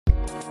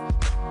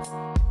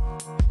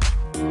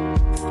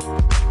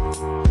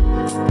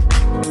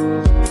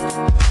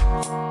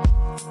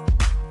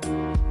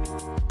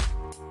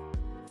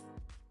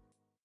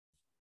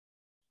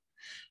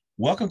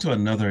Welcome to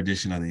another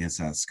edition of the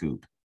Inside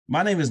Scoop.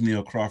 My name is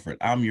Neil Crawford.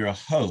 I'm your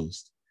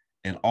host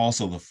and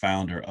also the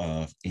founder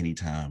of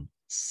Anytime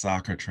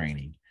Soccer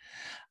Training.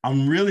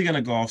 I'm really going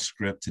to go off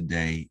script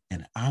today,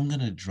 and I'm going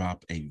to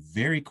drop a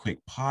very quick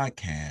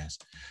podcast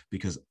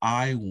because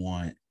I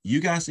want you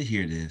guys to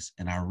hear this,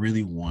 and I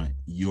really want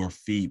your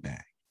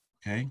feedback,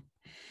 okay?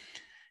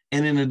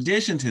 And in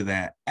addition to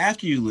that,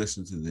 after you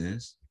listen to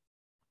this,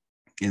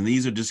 and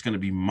these are just going to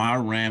be my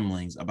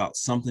ramblings about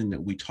something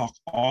that we talk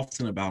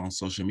often about on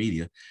social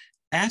media.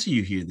 After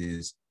you hear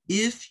this,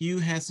 if you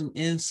have some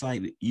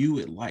insight that you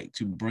would like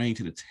to bring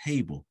to the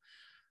table,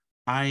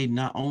 I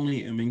not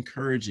only am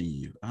encouraging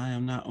you, I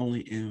am not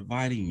only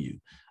inviting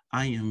you,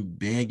 I am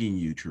begging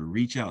you to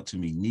reach out to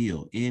me,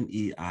 Neil,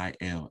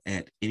 N-E-I-L,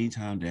 at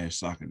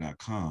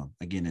anytime-soccer.com.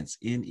 Again, that's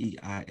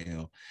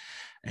N-E-I-L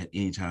at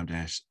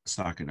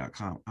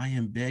anytime-soccer.com. I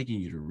am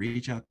begging you to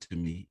reach out to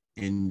me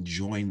and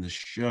join the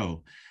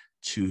show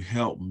to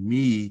help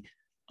me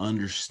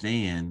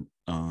understand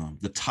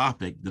the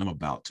topic that I'm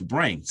about to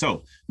bring.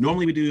 So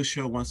normally we do a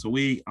show once a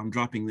week. I'm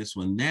dropping this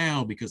one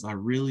now because I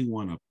really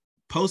want to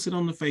post it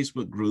on the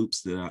Facebook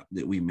groups that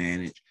we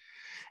manage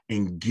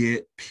and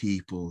get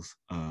people's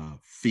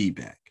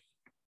feedback.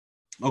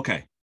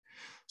 Okay,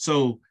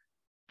 so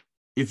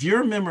if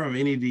you're a member of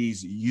any of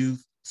these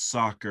youth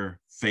soccer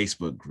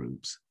Facebook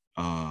groups,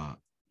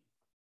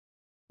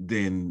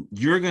 then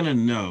you're going to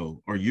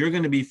know, or you're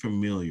going to be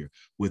familiar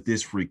with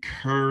this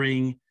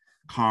recurring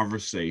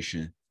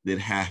conversation that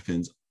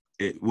happens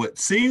what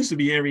seems to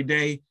be every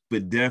day,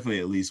 but definitely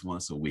at least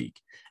once a week.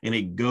 And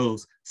it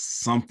goes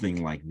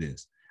something like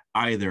this.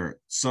 Either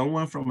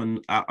someone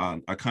from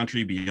a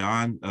country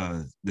beyond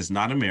that's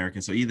not American,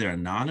 so either a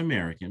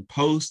non-American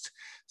posts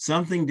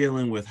something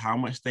dealing with how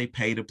much they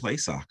pay to play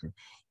soccer,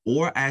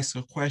 or ask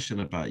a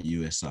question about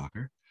U.S.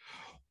 soccer,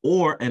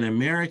 or an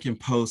American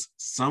posts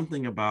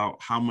something about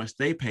how much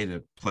they pay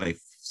to play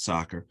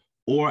soccer,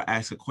 or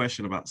ask a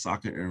question about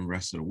soccer in the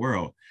rest of the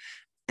world.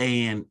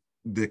 And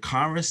the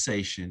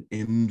conversation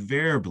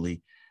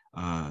invariably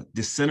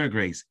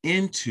disintegrates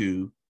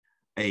into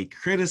a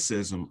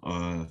criticism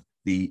of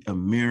the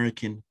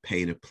American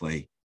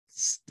pay-to-play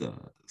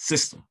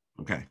system,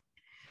 okay?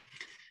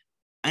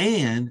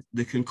 And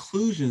the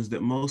conclusions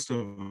that most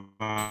of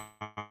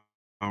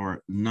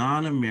our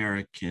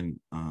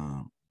non-American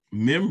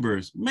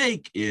members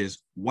make is,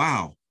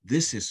 wow,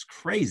 this is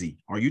crazy.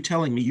 Are you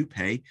telling me you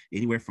pay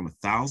anywhere from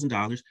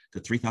 $1,000 to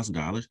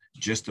 $3,000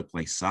 just to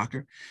play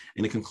soccer?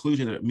 And the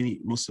conclusion that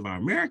most of our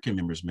American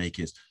members make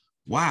is,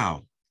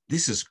 wow,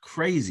 this is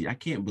crazy. I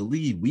can't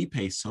believe we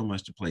pay so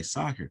much to play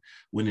soccer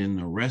when in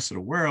the rest of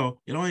the world,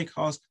 it only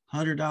costs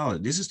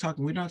 $100.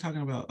 We're not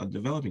talking about a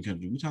developing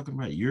country. We're talking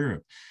about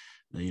Europe,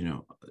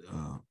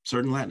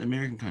 certain Latin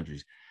American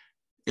countries.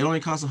 It only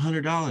costs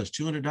 $100,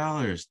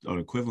 $200, or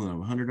equivalent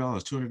of $100,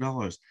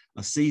 $200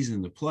 a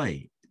season to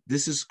play.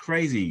 This is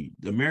crazy.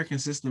 The American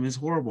system is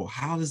horrible.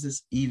 How does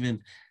this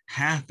even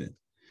happen?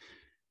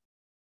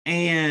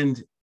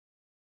 And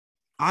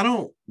I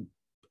don't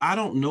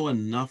know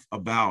enough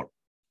about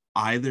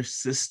either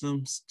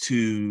systems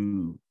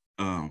to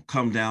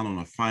come down on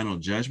a final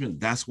judgment.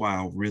 That's why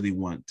I really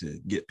want to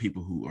get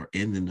people who are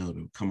in the know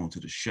to come onto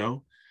the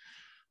show.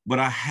 But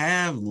I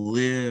have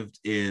lived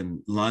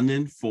in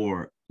London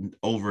for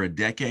over a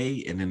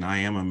decade, and then I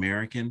am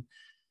American.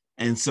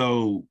 And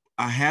so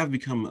I have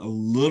become a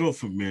little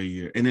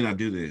familiar, and then I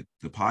do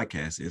the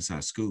podcast,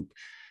 Inside Scoop.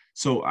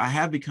 So I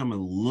have become a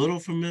little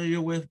familiar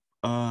with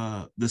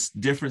this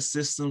different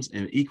systems,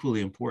 and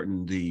equally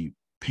important, the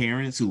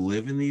parents who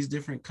live in these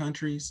different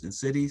countries and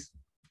cities,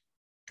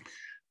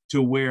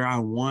 to where I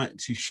want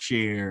to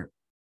share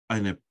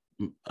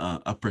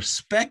a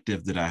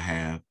perspective that I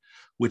have,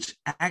 which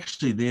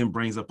actually then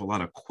brings up a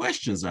lot of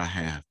questions I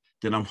have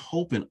that I'm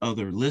hoping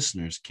other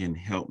listeners can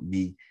help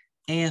me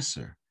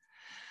answer.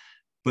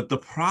 But the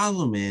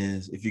problem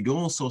is, if you go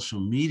on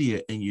social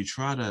media and you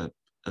try to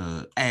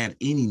add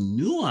any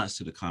nuance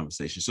to the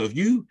conversation, so if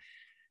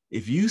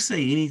you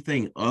say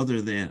anything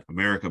other than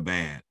America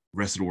bad,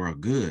 rest of the world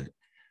good,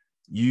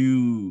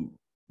 you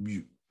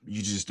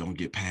just don't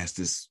get past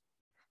this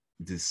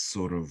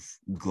sort of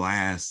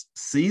glass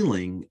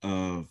ceiling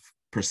of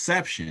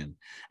perception.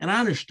 And I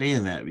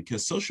understand that,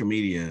 because social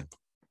media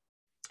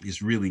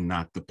is really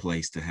not the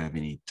place to have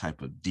any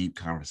type of deep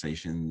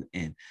conversation.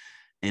 And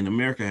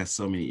America has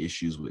so many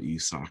issues with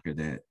youth soccer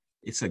that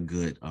it's a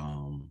good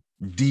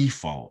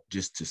default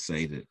just to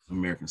say that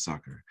American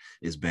soccer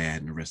is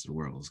bad and the rest of the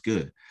world is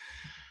good.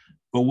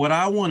 But what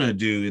I want to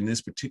do in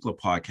this particular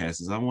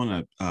podcast is I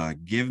want to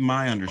give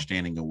my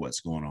understanding of what's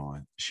going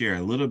on, share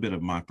a little bit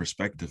of my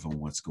perspective on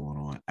what's going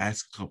on,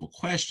 ask a couple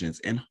questions,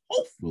 and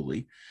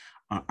hopefully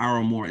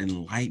our more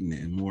enlightened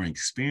and more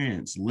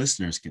experienced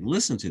listeners can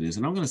listen to this.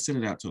 And I'm going to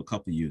send it out to a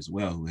couple of you as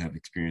well who have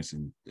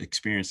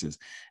experiences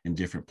in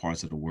different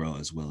parts of the world,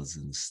 as well as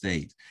in the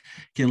States,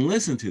 can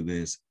listen to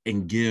this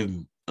and give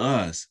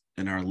us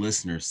and our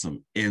listeners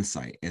some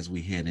insight as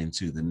we head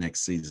into the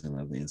next season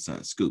of the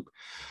Inside Scoop.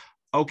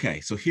 Okay,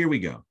 so here we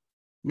go.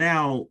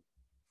 Now,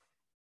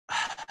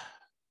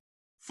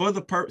 for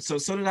the purpose, so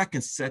that I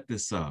can set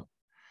this up,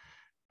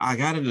 I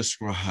got to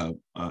describe,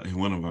 and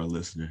one of our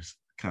listeners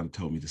kind of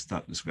told me to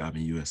stop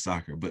describing U.S.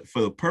 soccer, but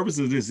for the purpose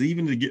of this,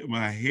 even to get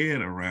my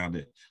head around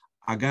it,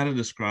 I got to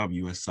describe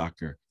U.S.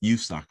 soccer,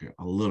 youth soccer,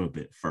 a little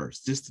bit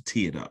first, just to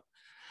tee it up.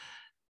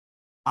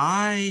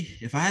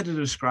 If I had to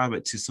describe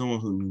it to someone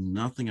who knew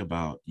nothing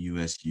about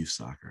U.S. youth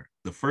soccer,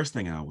 the first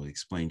thing I would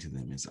explain to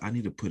them is you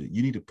need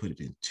to put it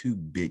in two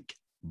big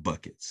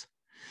buckets.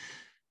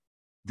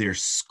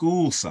 There's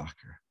school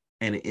soccer,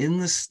 and in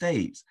the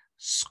States,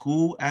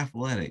 school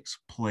athletics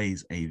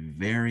plays a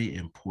very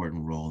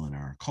important role in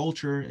our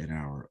culture, in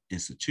our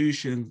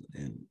institutions,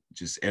 and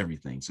just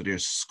everything. So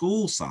there's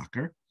school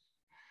soccer.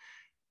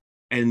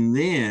 And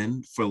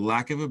then, for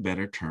lack of a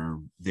better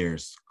term,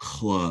 there's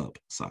club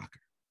soccer.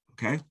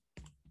 Okay.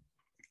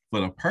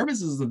 For the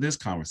purposes of this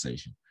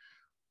conversation,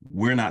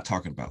 we're not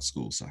talking about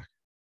school soccer.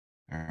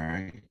 All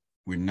right.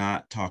 We're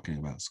not talking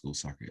about school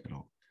soccer at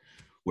all.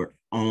 We're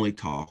only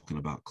talking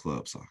about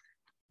club soccer.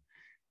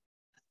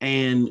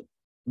 And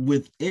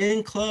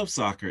within club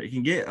soccer, it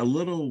can get a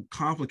little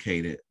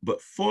complicated,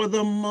 but for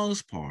the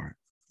most part,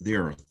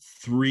 there are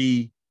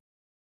three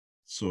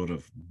sort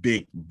of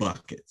big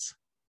buckets.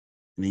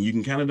 And then you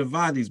can kind of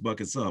divide these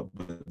buckets up,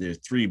 but there's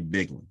three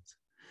big ones.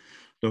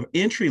 The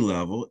entry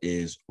level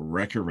is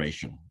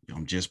recreational.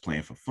 I'm just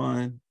playing for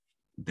fun.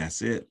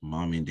 That's it.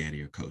 Mommy and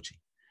daddy are coaching.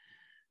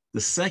 The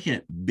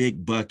second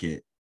big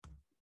bucket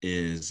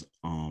is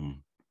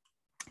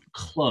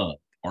club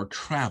or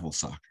travel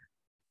soccer.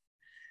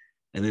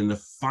 And then the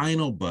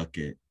final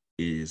bucket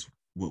is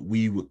what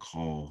we would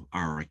call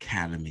our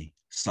academy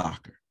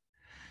soccer.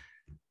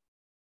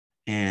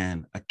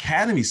 And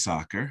academy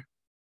soccer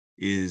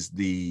is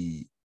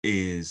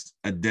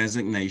a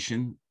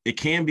designation. It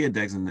can be a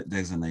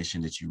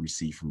designation that you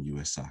receive from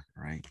U.S. Soccer,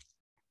 right?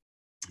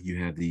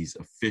 You have these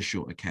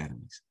official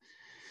academies.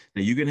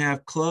 Now, you can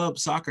have club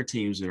soccer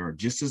teams that are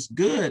just as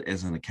good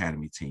as an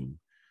academy team,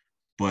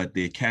 but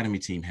the academy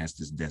team has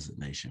this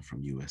designation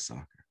from U.S.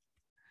 Soccer.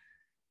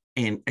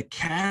 And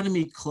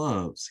academy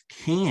clubs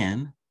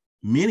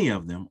many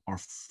of them are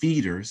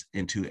feeders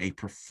into a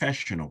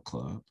professional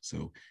club.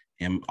 So,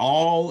 and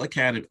all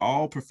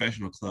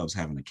professional clubs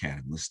have an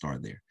academy. Let's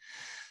start there.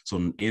 So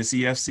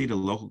NCFC, the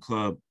local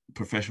club,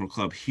 professional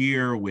club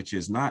here, which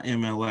is not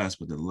MLS,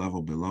 but the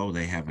level below,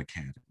 they have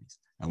academies.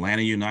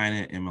 Atlanta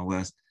United,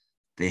 MLS,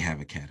 they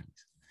have academies.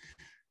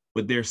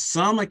 But there's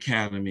some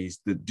academies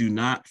that do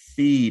not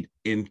feed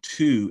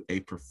into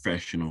a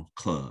professional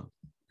club.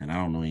 And I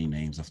don't know any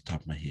names off the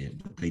top of my head,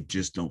 but they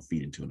just don't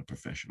feed into a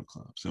professional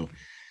club. So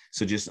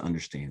just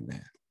understand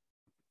that.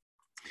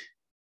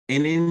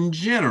 And in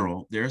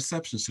general, there are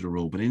exceptions to the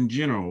rule, but in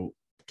general,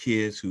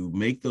 kids who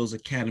make those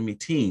academy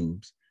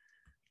teams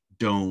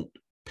don't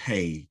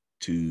pay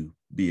to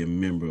be a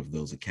member of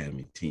those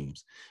academy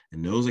teams.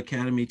 And those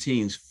academy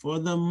teams, for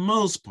the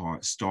most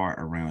part, start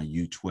around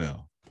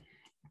U12.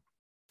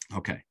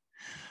 Okay.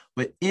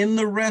 But in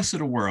the rest of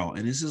the world,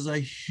 and this is a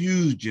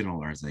huge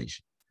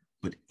generalization,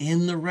 but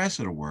in the rest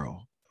of the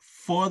world,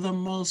 for the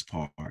most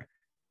part,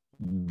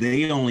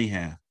 they only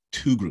have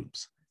two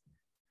groups: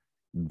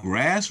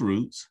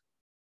 grassroots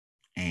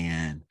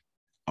and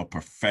a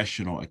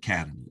professional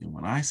academy. And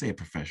when I say a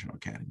professional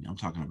academy, I'm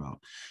talking about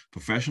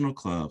professional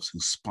clubs who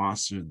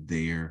sponsor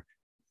their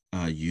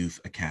youth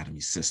academy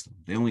system.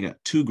 They only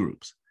got two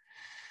groups.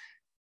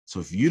 So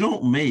if you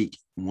don't make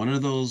one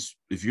of those,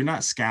 if you're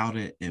not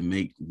scouted and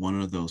make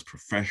one of those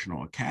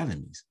professional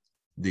academies,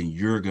 then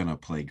you're going to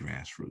play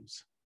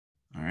grassroots.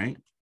 All right.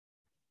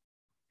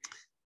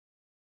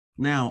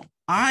 Now,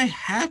 I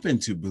happen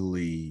to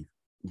believe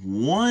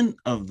one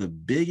of the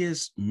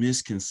biggest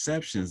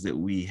misconceptions that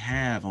we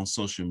have on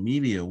social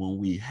media when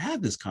we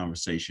have this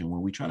conversation,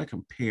 when we try to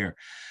compare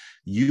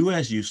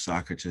U.S. youth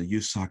soccer to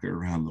youth soccer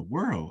around the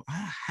world,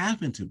 I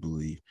happen to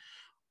believe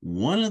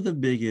one of the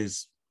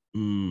biggest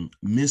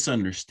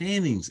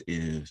misunderstandings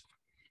is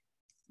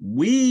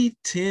we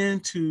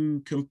tend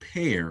to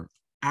compare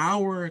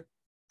our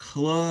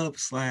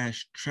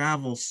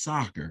club/travel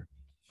soccer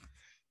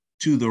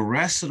to the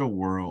rest of the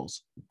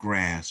world's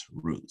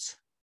grassroots.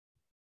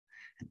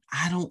 And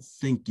I don't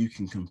think you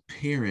can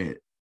compare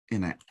it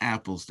in an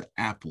apples to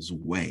apples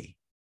way.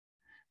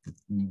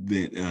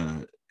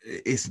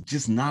 It's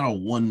just not a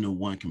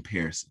one-to-one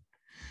comparison.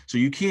 So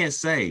you can't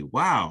say,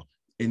 wow,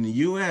 in the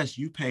US,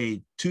 you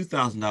paid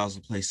 $2,000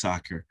 to play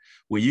soccer,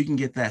 where you can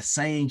get that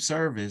same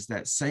service,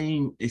 that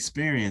same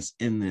experience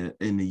in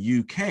the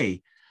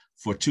UK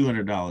for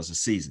 $200 a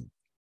season,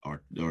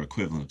 or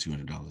equivalent of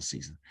 $200 a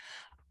season.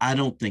 I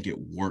don't think it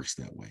works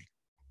that way.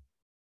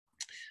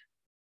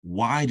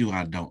 Why do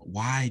I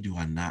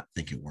not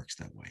think it works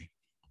that way?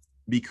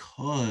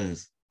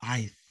 Because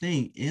I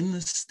think in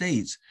the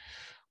States,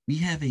 we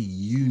have a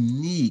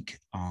unique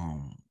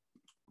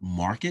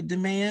market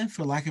demand,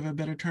 for lack of a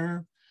better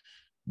term,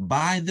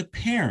 by the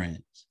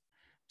parents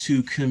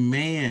to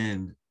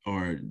command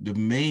or or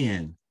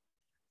demand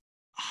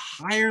a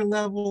higher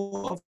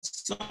level of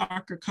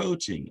soccer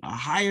coaching, a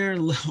higher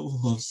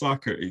level of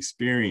soccer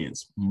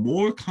experience,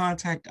 more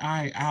contact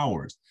eye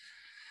hours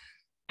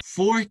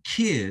for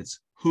kids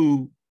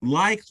who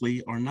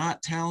likely are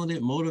not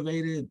talented,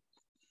 motivated,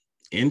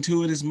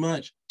 into it as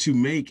much to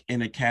make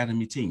an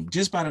academy team,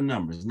 just by the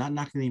numbers, not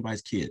knocking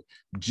anybody's kid,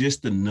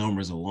 just the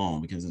numbers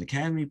alone, because an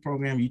academy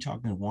program, you're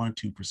talking 1 or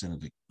 2% of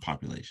the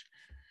population.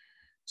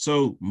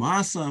 So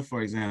my son,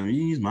 for example,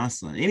 you use my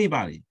son,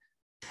 anybody,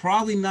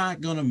 probably not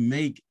going to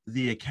make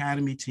the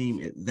academy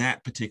team at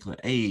that particular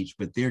age,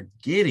 but they're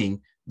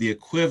getting the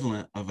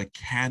equivalent of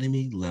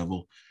academy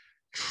level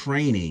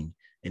training.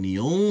 And the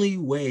only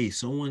way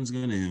someone's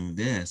going to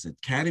invest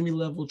academy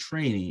level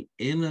training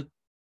in a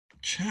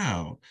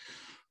child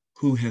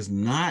who has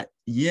not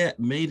yet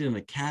made an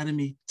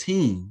academy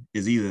team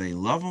is either they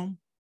love them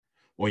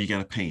or you got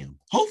to pay them.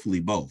 Hopefully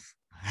both.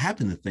 I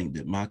happen to think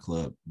that my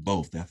club,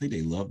 both, I think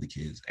they love the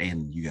kids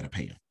and you got to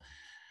pay them.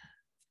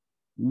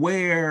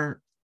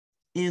 Where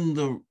in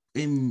the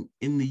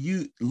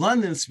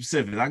London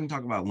specific, I can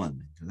talk about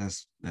London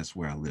because that's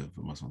where I live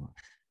for most of my life.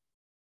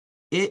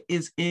 It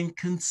is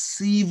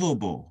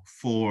inconceivable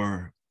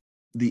for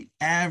the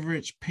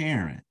average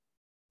parent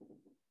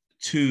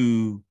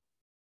to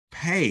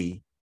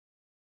pay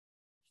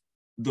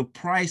the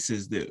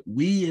prices that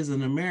we as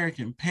an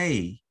American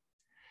pay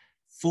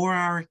for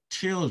our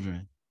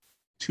children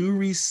to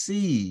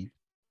receive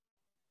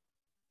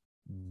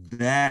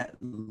that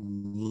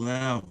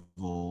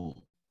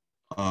level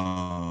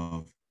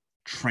of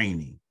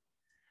training.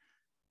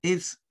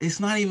 It's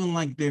not even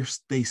like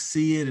they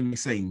see it and they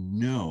say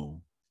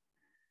no.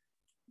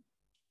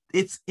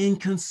 It's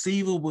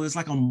inconceivable. It's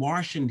like a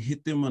Martian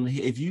hit them on the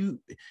head. If you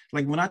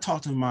like, when I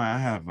talk to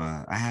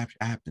I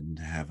happen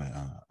to have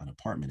an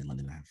apartment in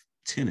London. I have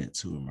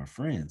tenants who are my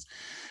friends,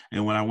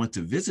 and when I went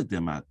to visit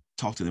them, I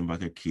talked to them about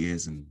their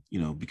kids, and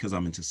because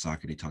I'm into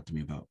soccer, they talk to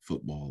me about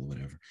football or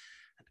whatever.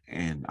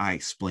 And I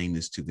explained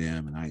this to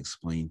them, and I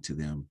explained to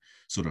them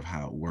sort of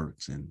how it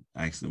works, and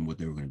I asked them what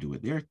they were going to do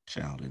with their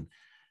child, and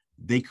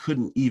they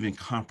couldn't even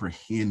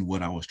comprehend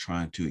what I was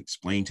trying to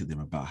explain to them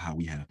about how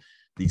we have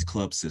these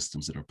club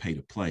systems that are pay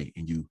to play,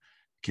 and you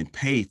can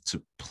pay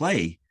to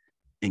play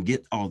and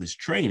get all this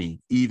training,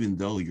 even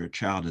though your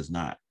child is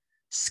not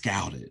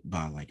scouted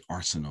by like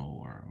Arsenal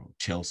or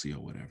Chelsea or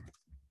whatever.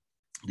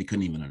 They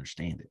couldn't even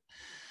understand it.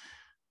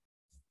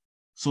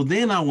 So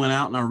then I went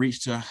out and I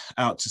reached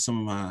out to some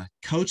of my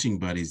coaching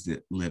buddies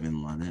that live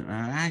in London. And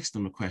I asked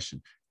them a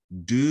question.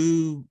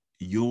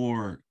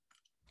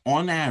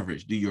 On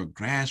average, do your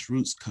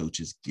grassroots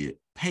coaches get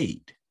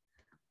paid?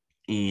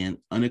 And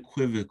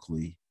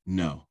unequivocally,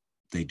 no,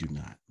 they do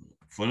not.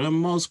 For the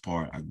most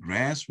part, a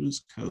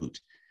grassroots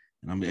coach,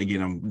 and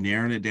I'm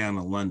narrowing it down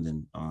to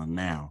London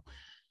now,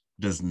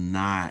 does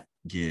not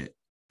get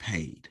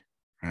paid,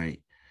 right?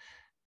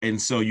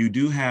 And so you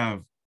do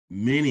have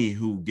many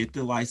who get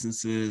the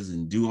licenses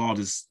and do all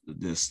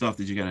the stuff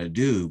that you got to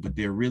do, but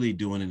they're really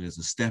doing it as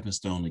a stepping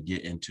stone to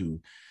get into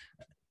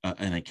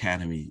an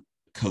academy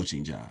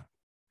coaching job.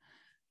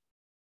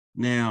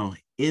 Now,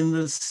 in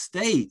the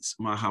States,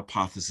 my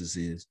hypothesis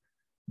is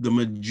the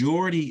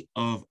majority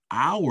of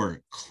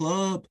our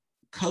club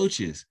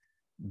coaches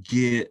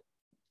get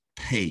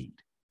paid.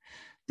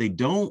 They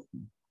don't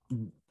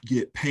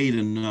get paid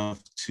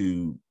enough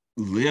to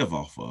live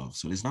off of.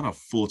 So it's not a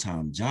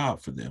full-time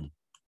job for them,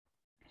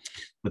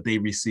 but they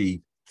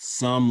receive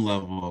some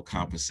level of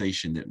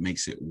compensation that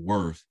makes it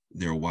worth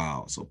their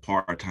while. So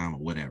part-time or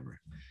whatever.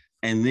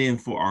 And then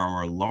for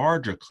our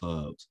larger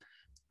clubs,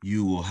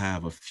 you will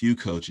have a few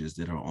coaches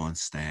that are on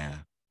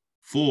staff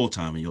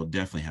full-time, and you'll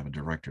definitely have a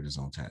director that's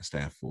on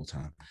staff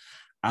full-time.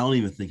 I don't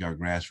even think our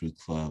grassroots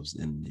clubs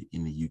in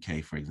the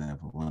UK, for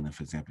example, London,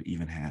 for example,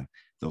 even have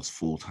those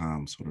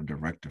full-time sort of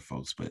director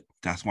folks. But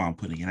that's why I'm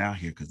putting it out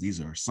here, because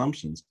these are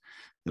assumptions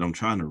that I'm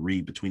trying to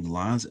read between the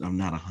lines, and I'm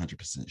not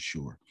 100%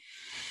 sure.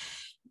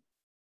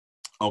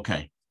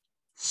 Okay,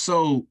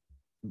 so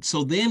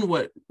then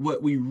what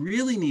we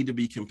really need to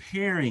be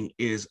comparing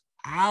is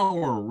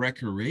our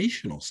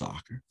recreational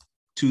soccer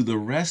to the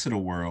rest of the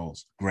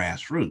world's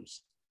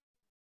grassroots.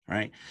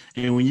 Right.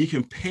 And when you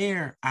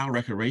compare our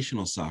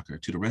recreational soccer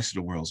to the rest of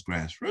the world's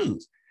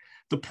grassroots,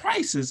 the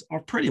prices are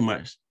pretty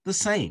much the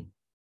same.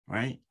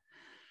 Right.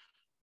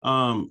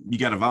 You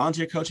got a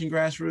volunteer coaching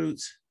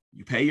grassroots,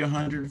 you pay your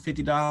 $150,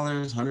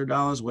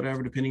 $100,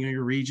 whatever, depending on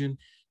your region.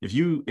 If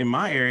you in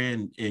my area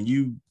and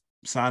you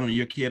sign on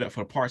your kid up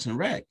for Parks and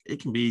Rec,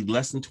 it can be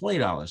less than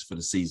 $20 for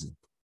the season.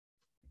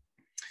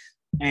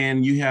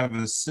 And you have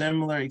a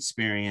similar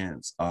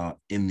experience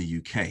in the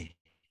UK.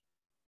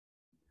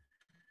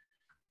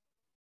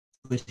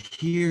 But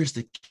here's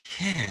the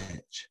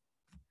catch.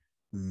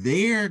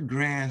 Their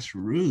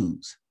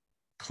grassroots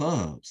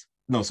clubs,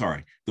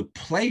 the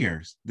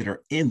players that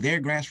are in their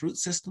grassroots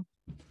system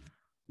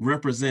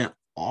represent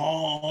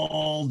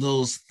all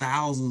those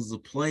thousands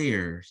of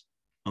players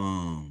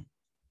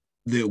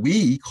that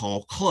we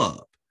call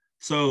club.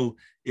 So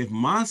if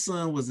my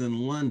son was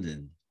in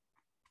London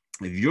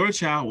If your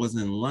child was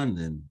in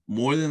London,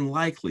 more than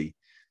likely,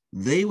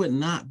 they would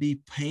not be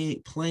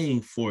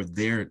playing for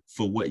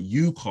what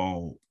you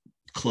call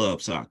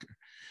club soccer.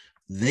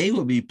 They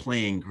would be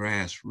playing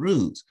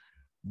grassroots,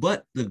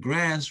 but the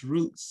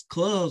grassroots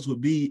clubs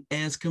would be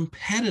as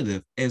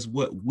competitive as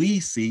what we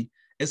see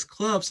as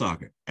club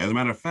soccer. As a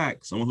matter of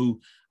fact, someone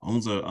who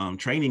owns a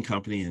training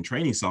company and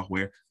training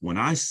software, when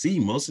I see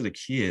most of the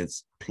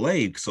kids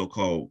play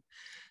so-called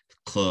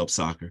club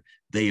soccer,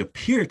 they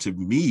appear to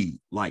me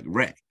like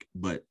rec,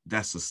 but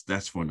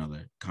that's for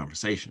another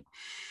conversation.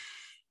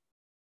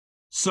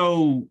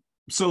 So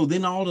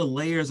then all the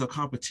layers of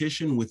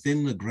competition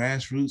within the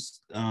grassroots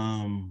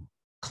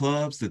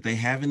clubs that they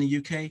have in the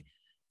UK,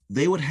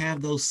 they would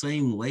have those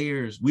same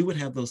layers. We would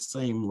have those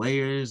same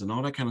layers and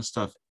all that kind of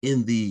stuff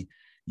in the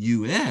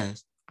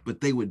US,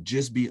 but they would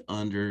just be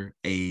under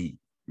a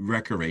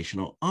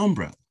recreational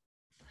umbrella.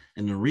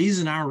 And the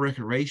reason our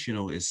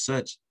recreational is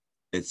such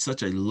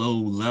a low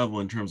level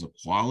in terms of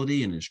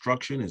quality and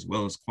instruction, as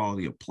well as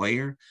quality of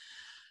player,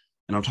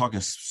 and I'm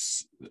talking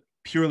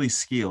purely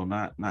skill,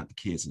 not the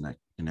kids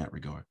in that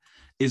regard,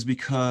 is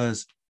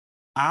because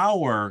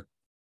our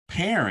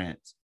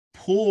parents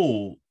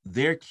pull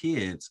their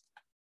kids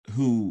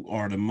who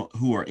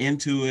are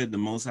into it, the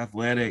most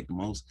athletic, the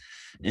most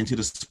into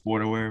the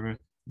sport or wherever,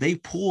 they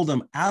pull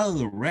them out of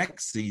the rec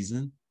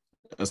season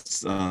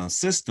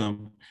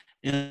system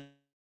and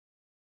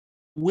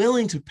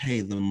willing to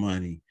pay the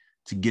money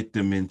to get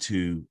them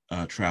into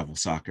travel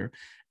soccer.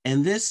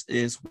 And this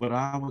is what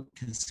I would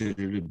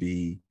consider to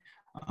be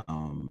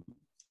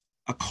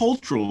a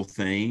cultural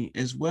thing,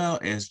 as well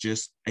as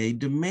just a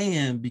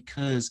demand,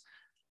 because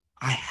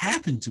I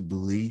happen to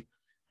believe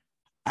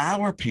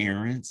our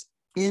parents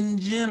in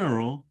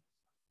general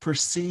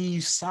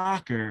perceive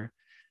soccer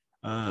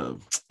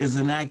as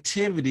an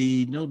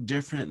activity no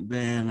different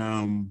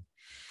than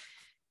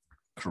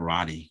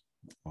karate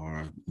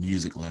or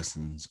music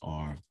lessons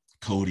or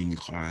coding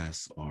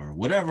class or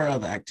whatever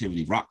other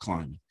activity, rock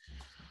climbing,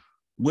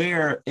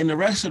 where in the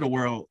rest of the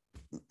world,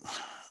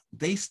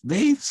 they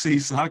see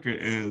soccer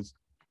as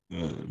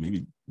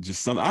maybe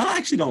just something. I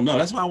actually don't know.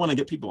 That's why I want to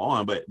get people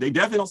on, but they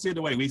definitely don't see it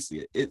the way we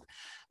see it.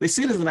 They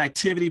see it as an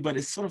activity, but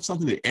it's sort of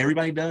something that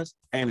everybody does,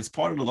 and it's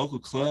part of the local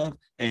club,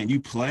 and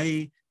you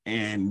play,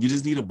 and you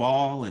just need a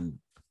ball, and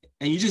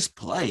you just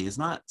play. It's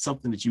not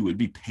something that you would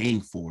be paying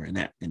for in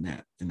that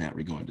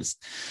regard.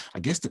 Just, I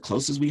guess the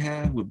closest we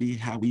have would be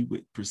how we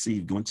would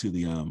perceive going to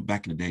the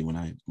back in the day when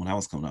I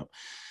was coming up,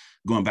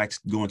 going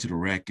to the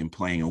rec and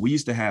playing. And we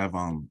used to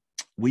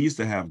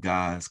have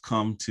guys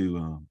come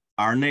to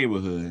our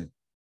neighborhood.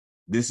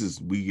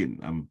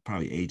 I'm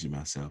probably aging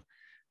myself,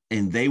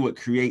 and they would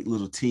create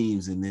little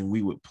teams, and then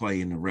we would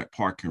play in the rec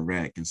park and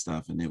rec and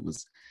stuff, and it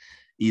was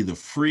either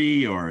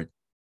free or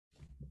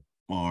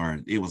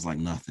it was like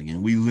nothing,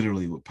 and we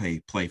literally would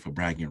play for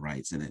bragging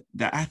rights. And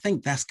I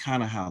think that's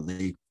kind of how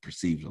they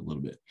perceived it a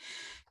little bit.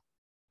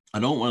 I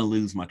don't want to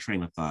lose my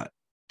train of thought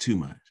too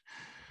much.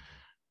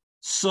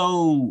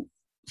 So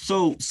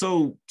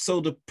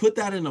to put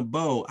that in a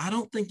bow, I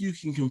don't think you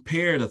can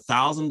compare the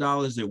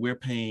 $1,000 that we're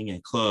paying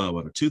in club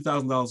or the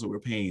 $2,000 that we're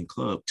paying in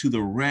club to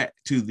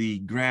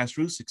the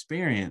grassroots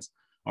experience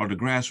or the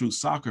grassroots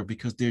soccer,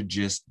 because they're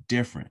just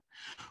different.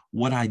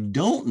 What I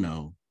don't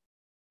know,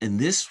 and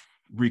this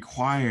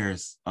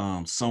requires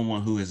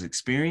someone who has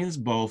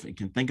experienced both and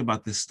can think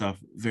about this stuff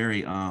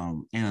very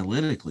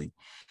analytically.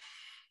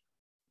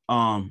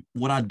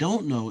 What I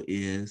don't know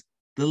is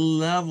the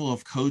level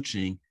of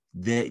coaching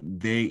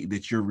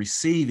that you're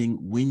receiving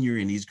when you're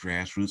in these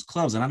grassroots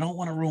clubs. And I don't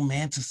want to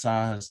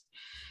romanticize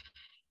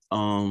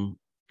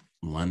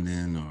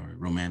London or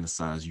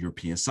romanticize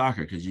European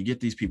soccer, because you get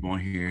these people on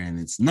here and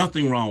it's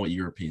nothing wrong with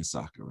European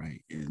soccer,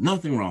 right? There's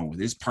nothing wrong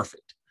with it. It's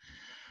perfect.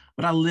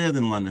 But I lived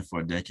in London for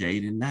a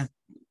decade, and that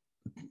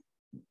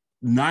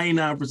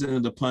 99%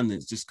 of the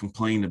pundits just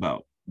complained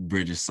about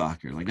British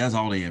soccer. Like, that's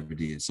all they ever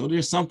did. So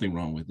there's something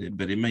wrong with it,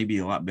 but it may be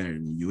a lot better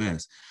than the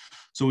US.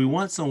 So we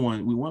want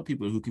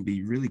people who can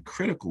be really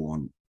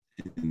critical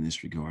in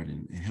this regard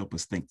and help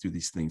us think through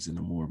these things in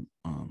a more,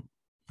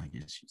 I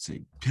guess you'd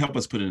say, help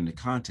us put it into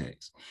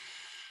context.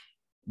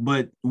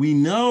 But we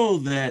know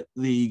that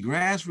the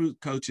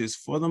grassroots coaches,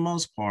 for the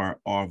most part,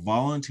 are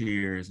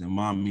volunteers and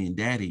mommy and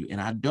daddy.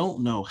 And I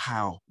don't know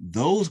how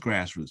those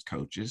grassroots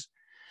coaches,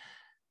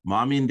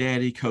 mommy and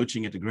daddy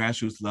coaching at the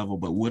grassroots level,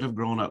 but would have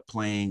grown up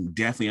playing,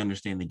 definitely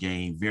understand the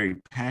game, very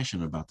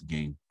passionate about the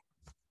game,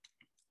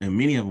 and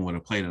many of them would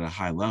have played at a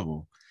high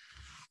level.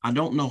 I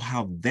don't know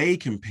how they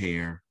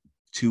compare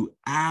to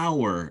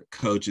our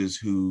coaches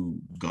who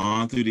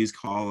gone through these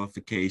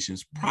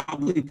qualifications,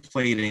 probably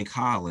played in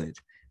college,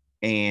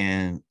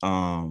 and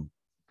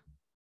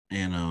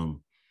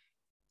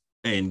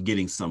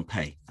getting some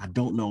pay. I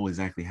don't know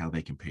exactly how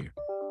they compare.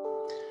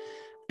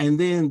 And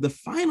then the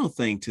final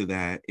thing to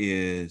that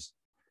is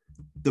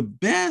the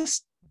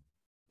best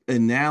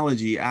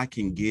analogy I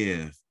can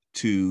give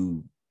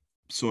to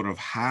sort of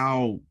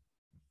how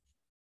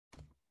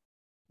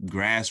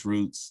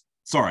grassroots,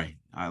 sorry,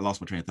 I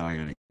lost my train of thought. I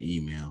got an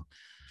email.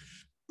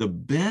 The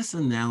best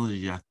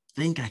analogy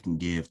think I can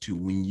give to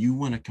when you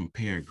want to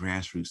compare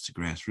grassroots to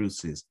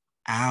grassroots is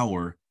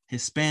our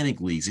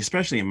Hispanic leagues,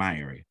 especially in my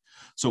area.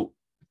 So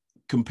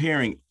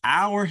comparing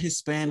our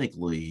Hispanic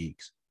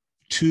leagues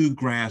to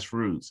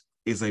grassroots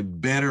is a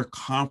better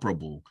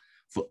comparable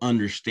for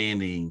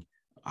understanding,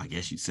 I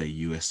guess you'd say,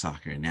 U.S.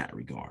 soccer in that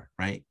regard,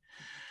 right?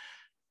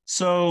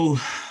 So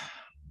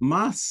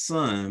my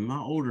son, my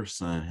older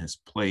son, has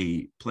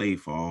played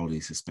for all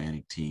these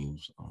Hispanic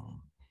teams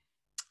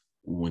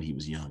when he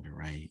was younger,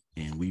 right?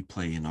 And we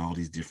play in all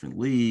these different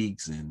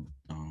leagues, and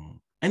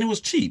it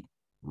was cheap,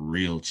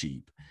 real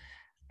cheap,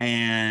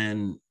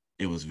 and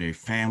it was very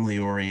family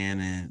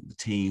oriented. The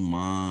team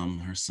mom,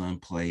 her son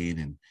played,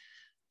 and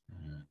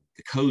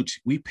the coach,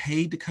 we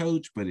paid the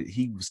coach, but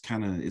he was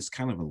it's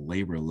kind of a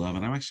labor of love.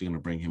 And I'm actually going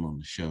to bring him on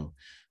the show.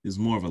 It's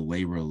more of a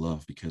labor of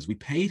love because we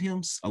paid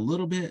him a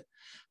little bit,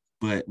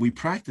 but we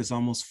practiced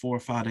almost 4 or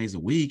 5 days a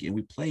week and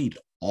we played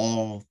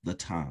all the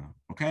time.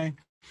 Okay.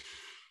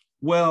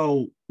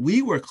 Well,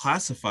 we were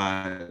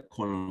classified,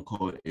 quote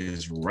unquote,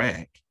 as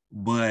rec,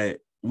 but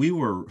we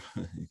were,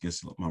 I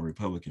guess my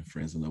Republican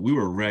friends know, we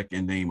were rec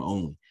in name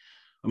only.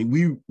 I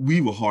mean, we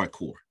were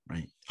hardcore,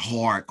 right?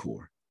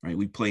 Hardcore, right?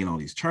 We played in all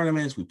these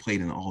tournaments. We played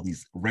in all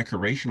these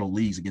recreational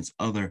leagues against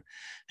other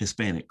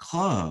Hispanic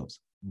clubs,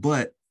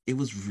 but it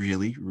was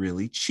really,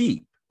 really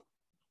cheap.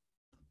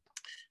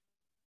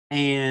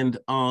 And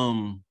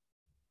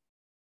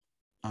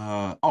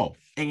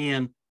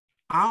and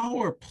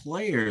our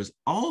players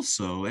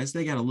also, as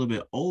they got a little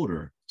bit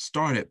older,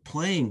 started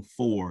playing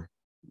for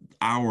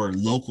our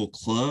local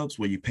clubs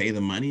where you pay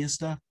the money and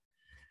stuff.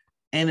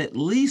 And at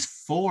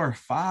least 4 or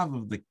 5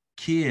 of the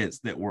kids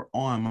that were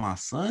on my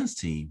son's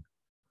team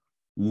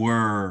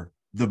were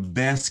the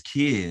best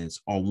kids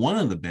or one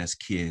of the best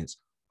kids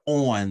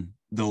on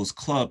those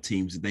club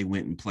teams that they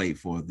went and played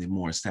for, the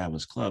more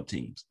established club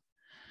teams.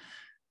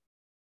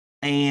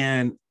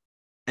 And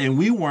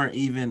we weren't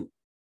even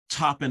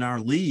top in our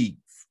league.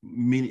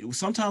 Meaning,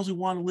 sometimes we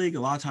won the league, a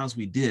lot of times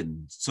we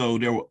didn't. So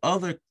there were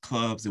other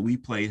clubs that we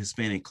played,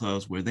 Hispanic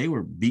clubs, where they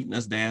were beating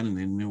us down, and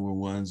then there were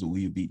ones that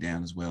we would beat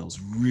down as well. It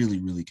was really,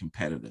 really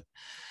competitive.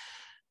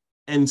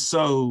 And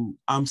so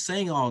I'm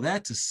saying all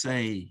that to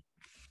say,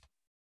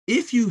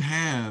 if you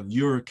have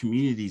your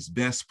community's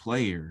best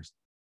players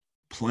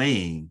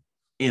playing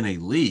in a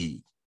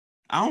league,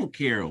 I don't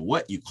care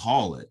what you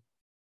call it,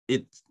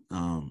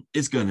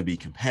 it's going to be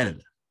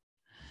competitive.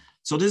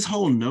 So this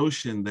whole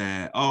notion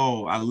that,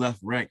 oh, I left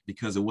rec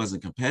because it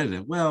wasn't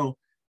competitive. Well,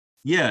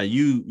 yeah,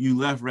 you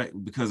left rec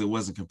because it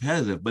wasn't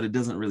competitive, but it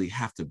doesn't really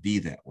have to be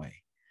that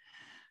way.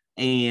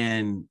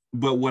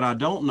 But what I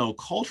don't know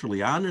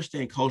culturally, I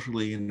understand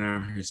culturally in our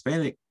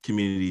Hispanic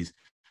communities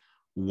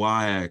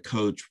why a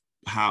coach,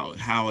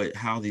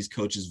 how these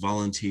coaches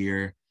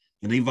volunteer,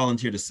 and they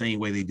volunteer the same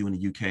way they do in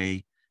the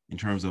UK in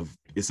terms of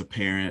it's a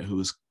parent who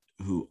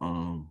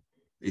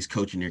is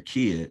coaching their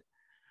kid,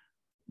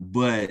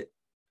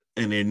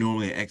 and they're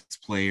normally an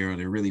ex-player, or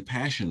they're really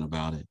passionate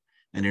about it,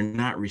 and they're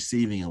not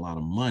receiving a lot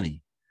of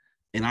money.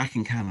 And I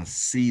can kind of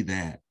see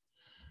that,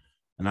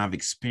 and I've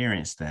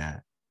experienced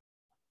that,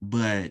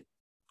 but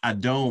I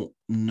don't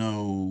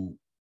know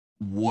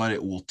what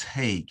it will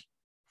take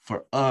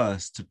for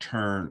us to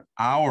turn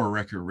our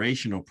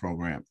recreational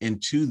program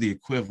into the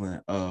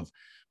equivalent of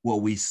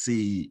what we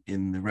see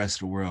in the rest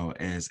of the world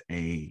as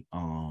a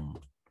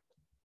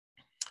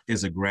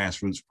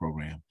grassroots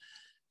program.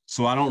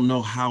 So I don't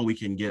know how we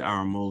can get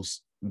our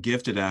most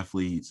gifted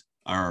athletes,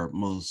 our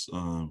most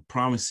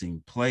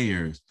promising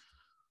players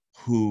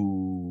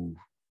who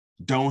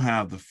don't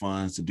have the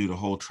funds to do the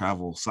whole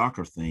travel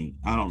soccer thing.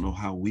 I don't know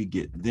how we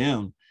get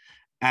them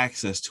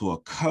access to a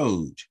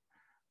coach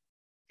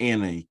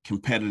in a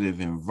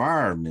competitive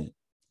environment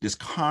that's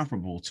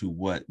comparable to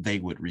what they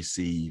would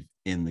receive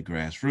in the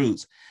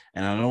grassroots.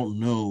 And I don't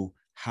know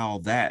how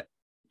that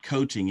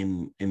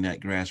coaching in that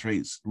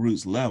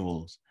grassroots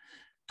levels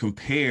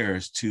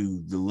compares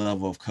to the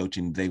level of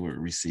coaching they would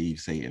receive,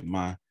 say, at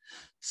my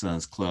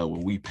son's club,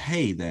 where we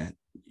pay that,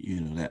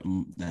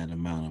 that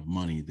amount of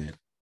money that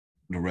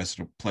the rest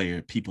of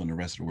the people in the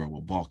rest of the world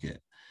will balk at.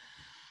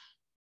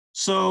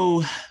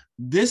 So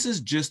this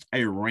is just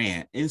a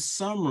rant. In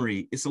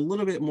summary, it's a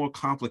little bit more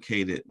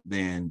complicated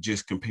than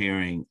just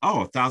comparing,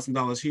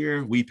 $1,000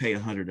 here, we pay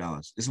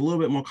 $100. It's a little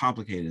bit more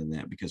complicated than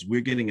that because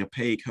we're getting a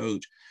paid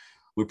coach.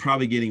 We're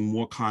probably getting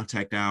more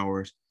contact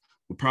hours.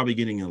 We're probably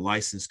getting a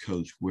licensed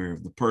coach where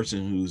the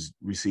person who's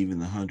receiving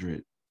the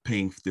 100,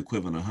 paying the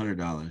equivalent of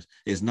 $100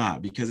 is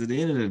not, because at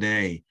the end of the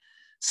day,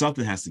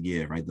 something has to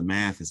give, right? The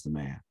math is the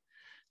math.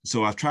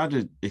 So I've tried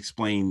to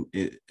explain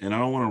it, and I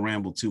don't want to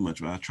ramble too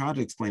much, but I tried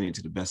to explain it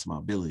to the best of my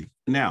ability.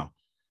 Now,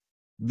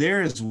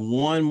 there is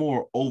one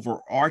more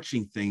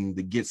overarching thing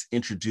that gets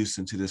introduced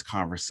into this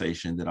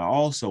conversation that I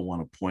also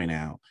want to point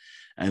out,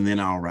 and then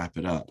I'll wrap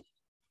it up.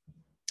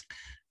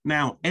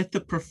 Now, at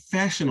the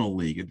professional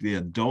league, at the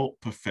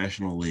adult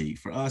professional league,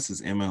 for us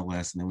is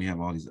MLS, and then we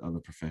have all these other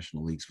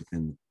professional leagues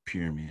within the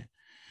pyramid.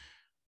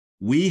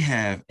 We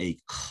have a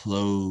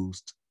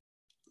closed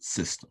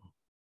system.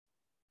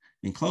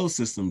 And closed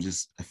system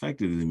just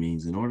effectively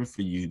means in order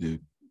for you to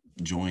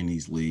join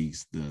these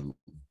leagues, the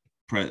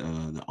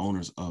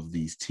owners of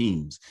these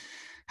teams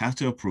have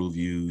to approve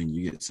you, and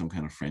you get some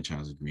kind of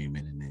franchise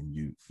agreement, and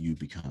then you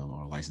become,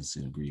 or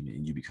licensing agreement,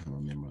 and you become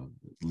a member of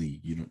the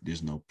league.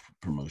 There's no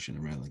promotion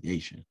or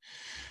relegation.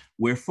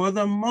 Where for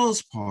the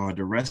most part,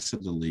 the rest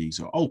of the leagues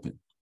are open.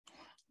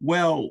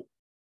 Well,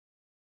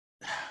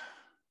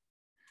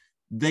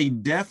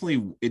 it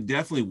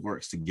definitely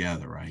works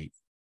together, right?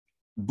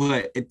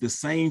 But at the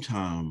same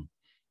time,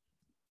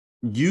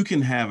 you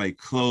can have a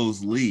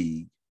closed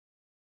league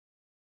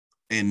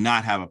and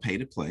not have a pay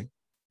to play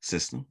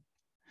system,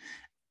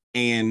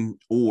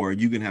 or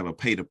you can have a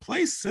pay to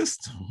play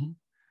system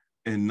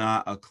and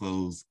not a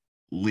closed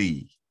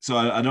league. So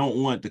I don't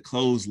want the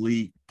closed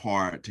league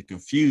part to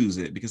confuse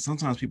it, because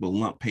sometimes people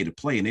lump pay to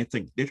play and they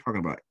think they're talking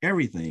about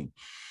everything.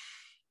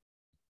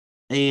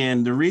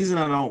 And the reason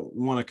I don't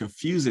want to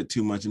confuse it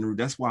too much, and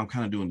that's why I'm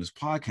kind of doing this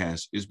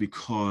podcast, is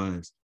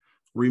because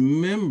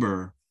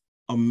remember,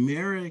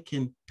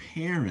 American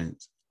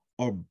parents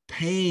are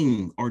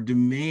paying or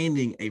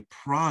demanding a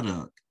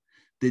product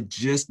that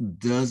just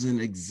doesn't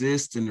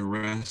exist in the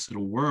rest of the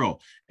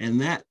world.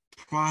 And that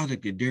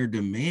product that they're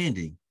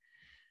demanding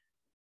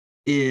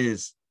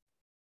is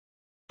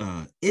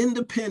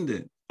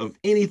independent of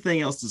anything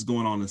else that's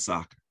going on in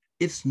soccer.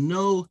 It's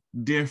no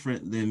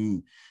different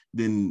than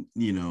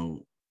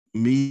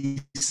me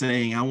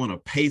saying I want to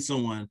pay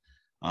someone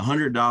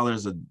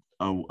 $100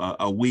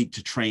 a week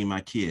to train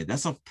my kid.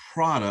 That's a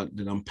product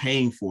that I'm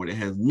paying for. It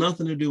has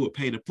nothing to do with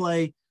pay to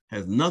play,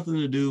 has nothing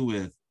to do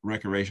with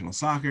recreational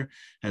soccer,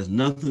 has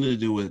nothing to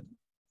do with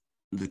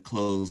the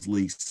closed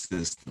league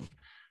system.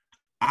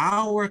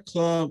 Our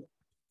club,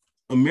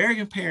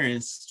 American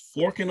parents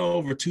forking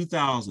over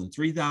 $2,000,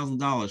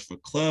 $3,000 for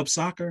club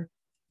soccer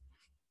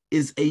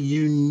is a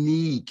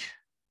unique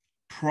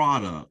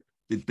product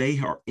that they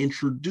are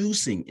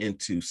introducing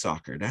into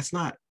soccer. That's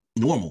not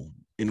normal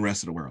in the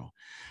rest of the world.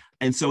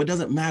 And so it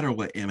doesn't matter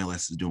what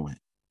MLS is doing.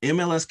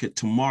 MLS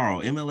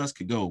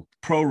could go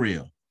pro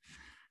real.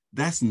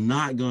 That's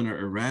not going to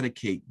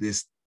eradicate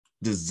this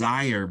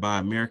desire by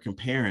American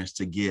parents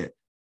to get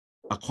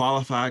a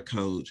qualified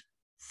coach,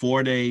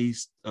 4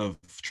 days of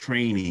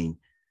training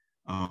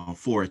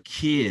for a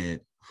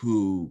kid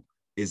who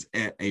is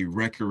at a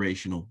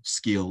recreational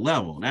skill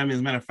level. And I mean, as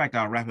a matter of fact,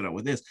 I'll wrap it up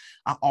with this.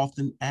 I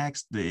often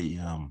ask the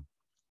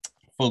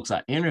folks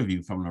I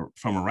interview from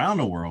around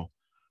the world,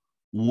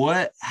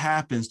 what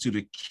happens to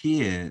the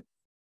kid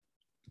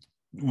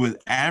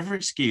with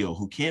average skill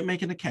who can't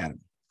make an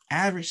academy,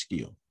 average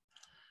skill,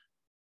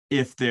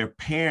 if their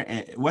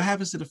parent, what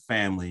happens to the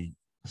family?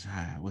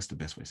 What's the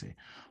best way to say it?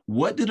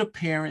 What do the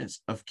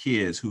parents of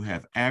kids who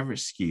have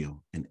average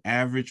skill and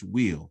average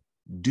will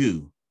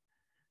do?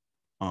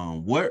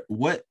 What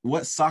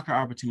soccer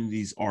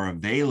opportunities are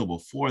available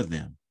for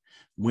them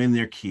when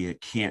their kid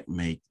can't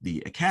make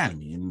the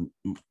academy? And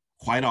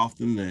quite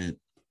often the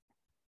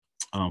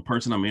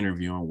person I'm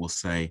interviewing will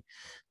say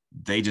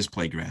they just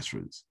play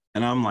grassroots.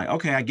 And I'm like,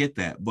 okay, I get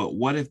that. But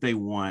what if they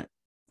want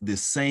the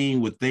same,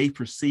 what they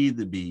perceive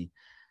to be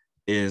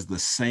is the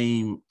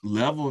same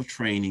level of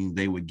training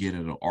they would get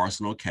at an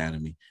Arsenal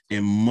Academy,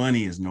 and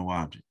money is no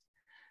object?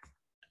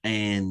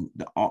 And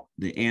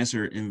the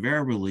answer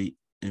invariably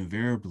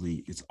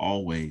it's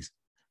always,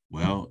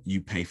 well,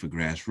 you pay for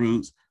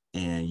grassroots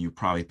and you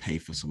probably pay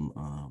for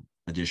some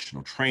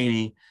additional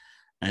training.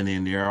 And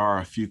then there are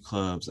a few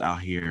clubs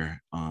out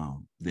here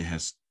that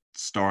has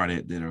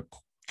started that are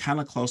kind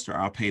of close to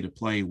our pay to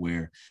play,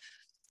 where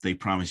they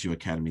promise you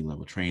academy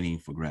level training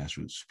for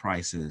grassroots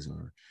prices,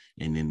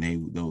 and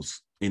then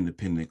those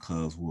independent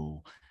clubs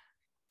will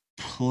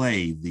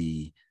play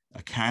the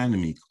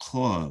academy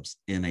clubs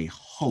in a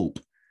hope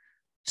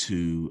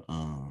to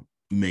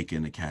make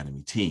an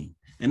academy team.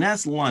 And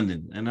that's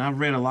London. And I've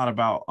read a lot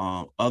about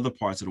other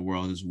parts of the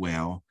world as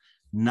well.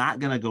 Not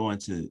going to go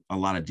into a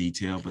lot of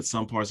detail, but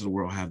some parts of the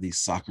world have these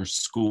soccer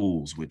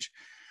schools, which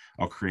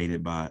are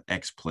created by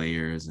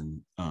ex-players.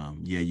 And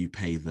you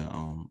pay the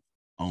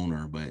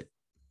owner, but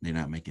they're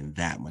not making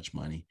that much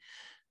money.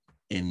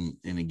 And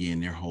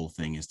again, their whole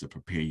thing is to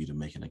prepare you to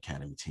make an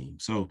academy team.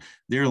 So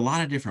there are a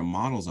lot of different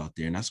models out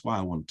there. And that's why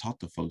I want to talk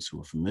to folks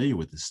who are familiar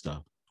with this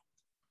stuff.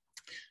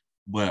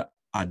 But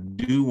I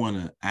do want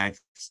to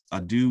I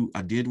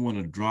did want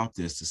to drop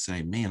this to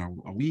say, man,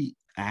 are we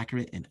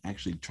accurate and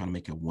actually trying to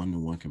make a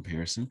one-to-one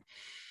comparison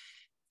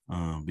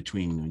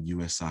between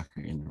U.S.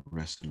 soccer and the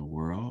rest of the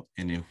world?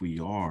 And if we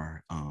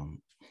are,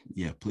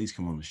 please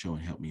come on the show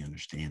and help me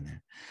understand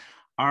that.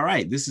 All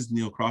right, this is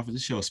Neil Crawford.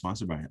 This show is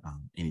sponsored by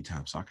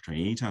Anytime Soccer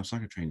Training. Anytime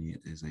Soccer Training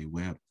is a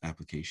web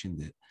application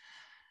that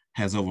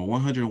has over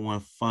 101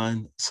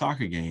 fun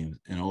soccer games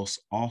and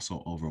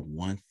also over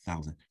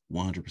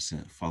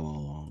 1,100%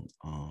 follow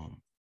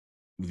along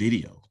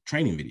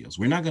training videos.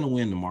 We're not going to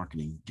win the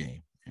marketing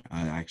game.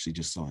 I actually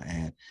just saw an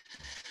ad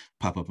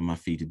pop up in my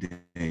feed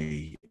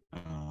today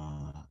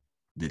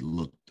that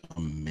looked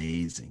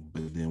amazing.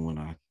 But then when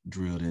I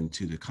drilled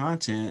into the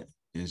content,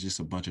 is just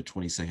a bunch of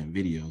 20-second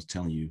videos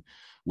telling you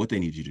what they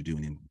need you to do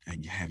and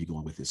then have you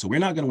going with it. So we're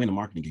not going to win the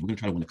marketing game. We're going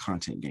to try to win the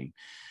content game.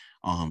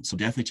 So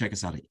definitely check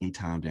us out at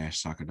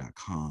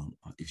anytime-soccer.com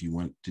if you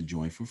want to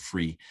join for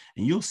free,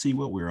 and you'll see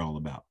what we're all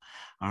about.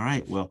 All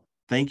right. Well,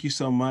 thank you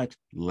so much.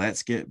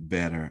 Let's get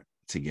better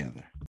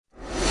together.